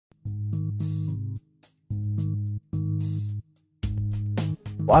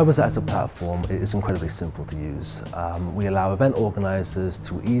iWaz.at as a platform is incredibly simple to use. We allow event organisers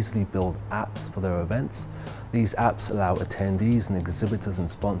to easily build apps for their events. These apps allow attendees and exhibitors and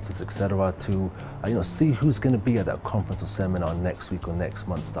sponsors, etc., to see who's going to be at that conference or seminar next week or next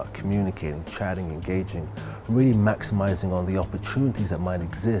month, start communicating, chatting, engaging, really maximising on the opportunities that might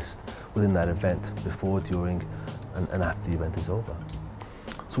exist within that event before, during, and after the event is over.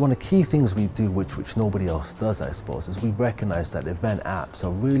 So one of the key things we do, which nobody else does, I suppose, is we recognize that event apps are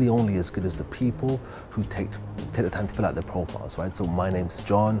really only as good as the people who take the time to fill out their profiles, right? So my name's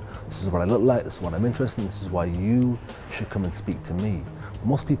John, this is what I look like, this is what I'm interested in, this is why you should come and speak to me. But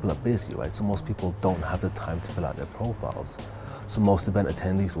most people are busy, right? So most people don't have the time to fill out their profiles. So most event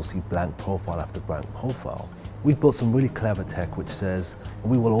attendees will see blank profile after blank profile. We've built some really clever tech which says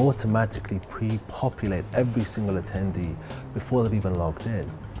we will automatically pre-populate every single attendee before they've even logged in.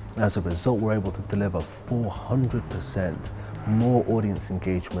 And as a result, we're able to deliver 400% more audience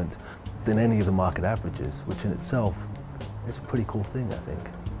engagement than any of the market averages, which in itself is a pretty cool thing, I think.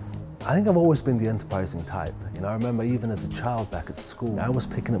 I think I've always been the enterprising type. I remember even as a child back at school, I was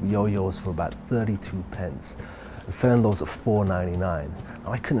picking up yo-yos for about 32 pence. And selling those at $4.99.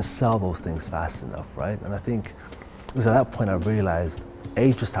 I couldn't sell those things fast enough, right? And I think it was at that point I realized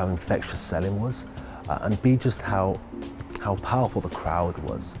A, just how infectious selling was, and B, just how powerful the crowd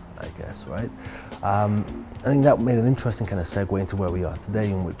was, I guess, right? I think that made an interesting kind of segue into where we are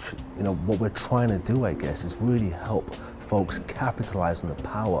today, in which, what we're trying to do, I guess, is really help folks capitalize on the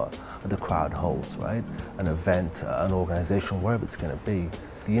power that the crowd holds, right? An event, an organization, wherever it's going to be.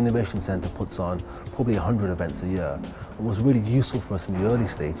 The Innovation Center puts on probably 100 events a year. What was really useful for us in the early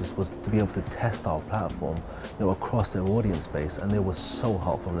stages was to be able to test our platform across their audience base, and they were so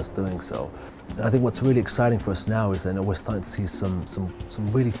helpful in us doing so. And I think what's really exciting for us now is that we're starting to see some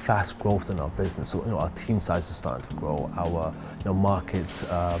really fast growth in our business. So our team size is starting to grow, our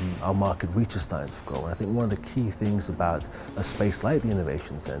market reach is starting to grow. And I think one of the key things about a space like the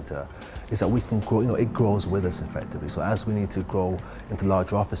Innovation Center is that we can grow. It grows with us effectively. So as we need to grow into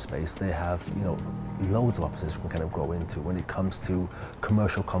larger office space, they have loads of offices we can kind of grow into. When it comes to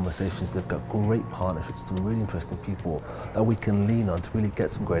commercial conversations, they've got great partnerships, some really interesting people that we can lean on to really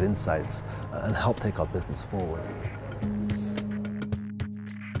get some great insights and help take our business forward.